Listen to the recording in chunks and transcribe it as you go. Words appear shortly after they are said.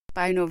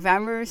By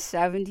November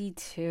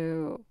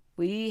 72,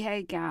 we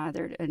had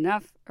gathered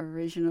enough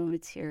original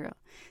material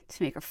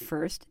to make our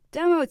first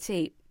demo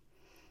tape.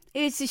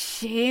 It's a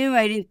shame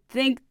I didn't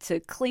think to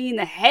clean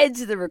the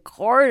heads of the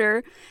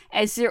recorder,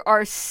 as there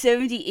are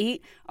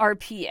 78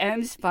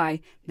 RPMs by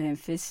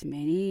Memphis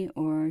Minnie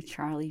or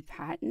Charlie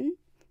Patton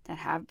that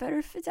have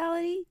better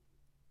fidelity.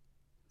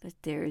 But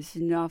there is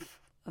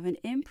enough of an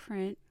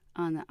imprint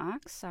on the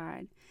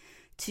oxide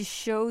to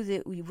show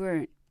that we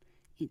weren't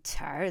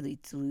entirely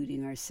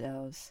deluding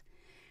ourselves.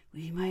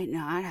 We might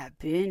not have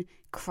been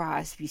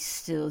Crosby,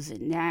 Stills,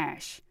 and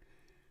Nash,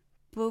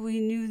 but we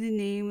knew the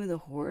name of the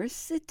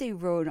horse that they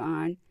rode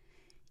on,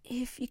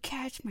 if you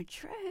catch my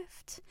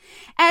drift.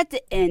 At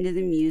the end of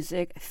the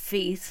music, I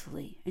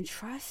faithfully and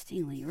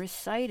trustingly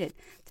recited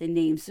the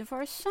names of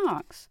our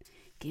songs,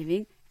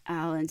 giving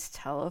Alan's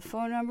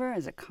telephone number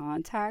as a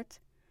contact,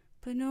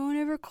 but no one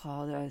ever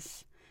called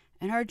us,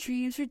 and our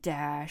dreams were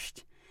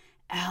dashed.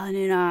 Alan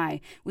and I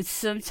would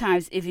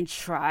sometimes even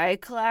try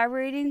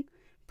collaborating,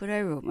 but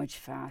I wrote much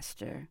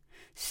faster,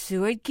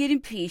 so I'd get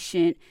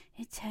impatient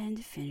and tend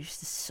to finish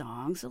the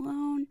songs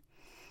alone.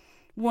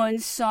 One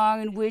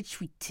song in which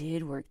we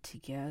did work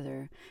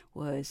together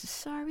was The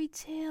Sorry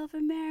Tale of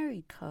a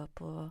Married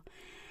Couple.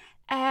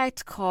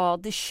 Act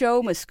called The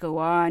Show Must Go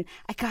On.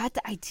 I got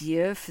the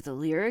idea for the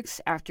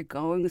lyrics after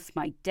going with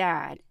my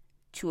dad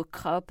to a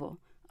couple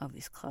of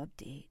his club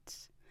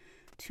dates.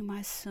 To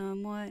my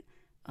somewhat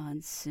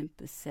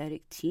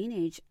unsympathetic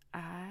teenage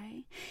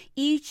eye,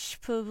 each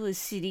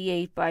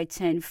publicity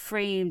 8x10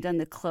 framed on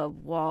the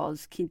club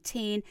walls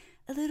contained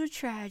a little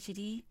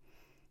tragedy.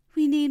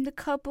 We named the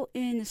couple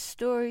in the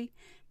story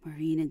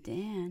Maureen and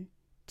Dan,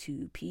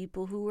 two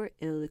people who were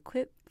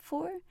ill-equipped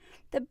for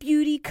the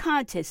beauty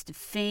contest of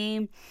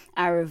fame.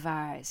 I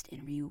revised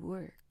and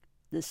reworked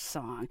the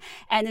song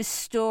and the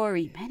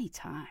story many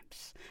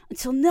times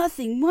until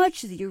nothing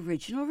much of the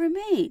original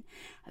remained.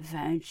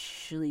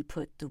 Eventually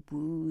put the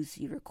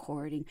woozy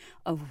recording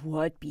of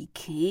what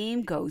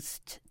became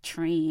Ghost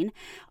Train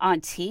on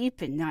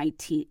tape in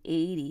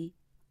 1980,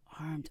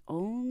 armed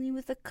only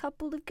with a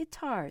couple of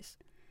guitars,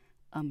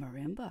 a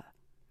marimba,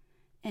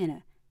 and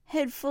a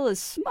head full of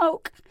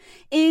smoke.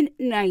 In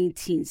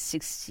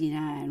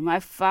 1969, my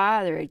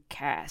father had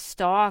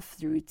cast off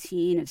the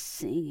routine of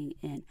singing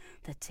in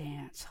the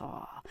dance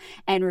hall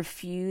and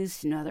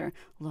refused another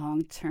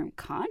long-term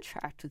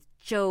contract with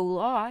Joe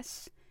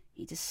Loss.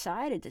 He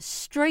decided to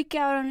strike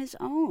out on his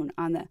own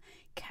on the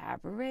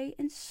cabaret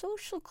and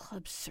social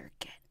club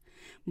circuit.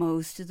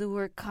 Most of the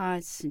work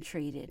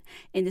concentrated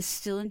in the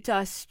still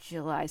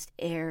industrialized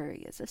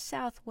areas of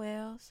South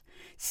Wales,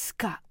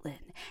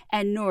 Scotland,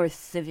 and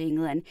north of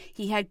England.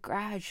 He had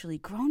gradually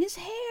grown his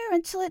hair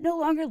until it no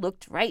longer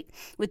looked right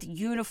with the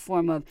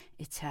uniform of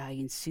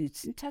Italian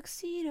suits and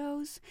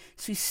tuxedos.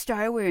 So he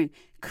started wearing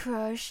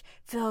crushed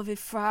velvet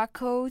frock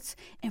coats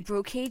and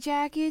brocade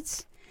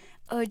jackets,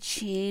 a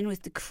chain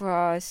with the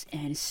cross,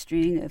 and a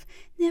string of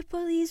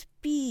Nepalese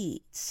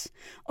beads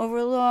over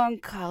a long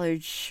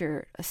collared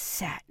shirt of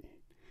satin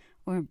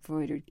or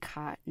embroidered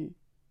cotton.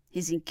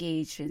 His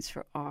engagements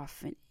were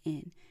often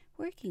in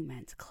working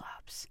men's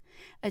clubs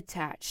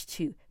attached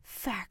to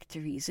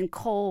factories and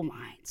coal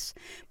mines,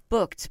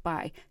 booked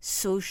by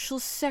social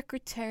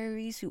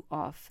secretaries who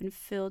often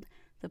filled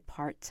the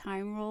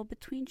part-time role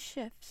between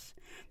shifts.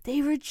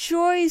 They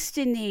rejoiced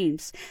in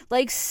names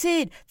like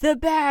Sid the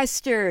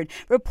Bastard,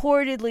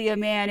 reportedly a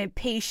man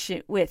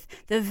impatient with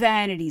the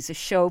vanities of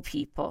show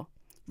people.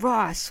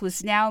 Ross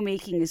was now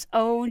making his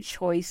own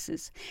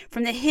choices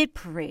from the hit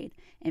parade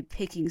and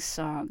picking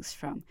songs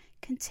from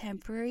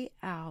contemporary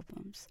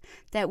albums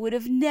that would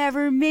have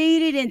never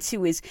made it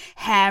into his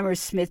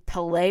Hammersmith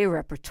Palais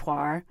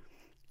repertoire,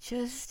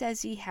 just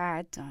as he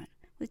had done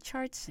with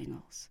chart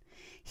singles.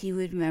 He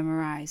would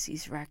memorize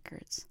these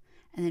records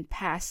and then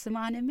pass them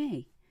on to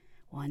me.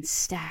 One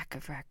stack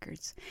of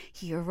records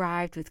he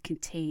arrived with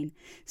contained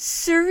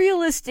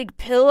Surrealistic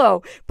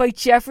Pillow by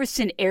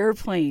Jefferson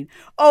Airplane,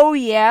 Oh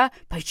Yeah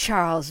by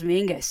Charles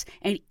Mingus,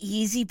 and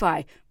Easy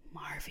by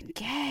Marvin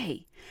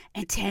Gaye,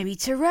 and Tammy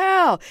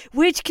Terrell,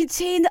 which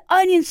contained the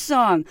Onion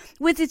song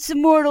with its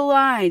immortal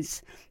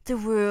lines, The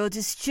world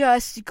is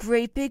just a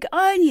great big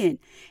onion,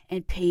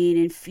 and pain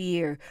and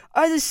fear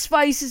are the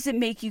spices that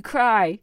make you cry.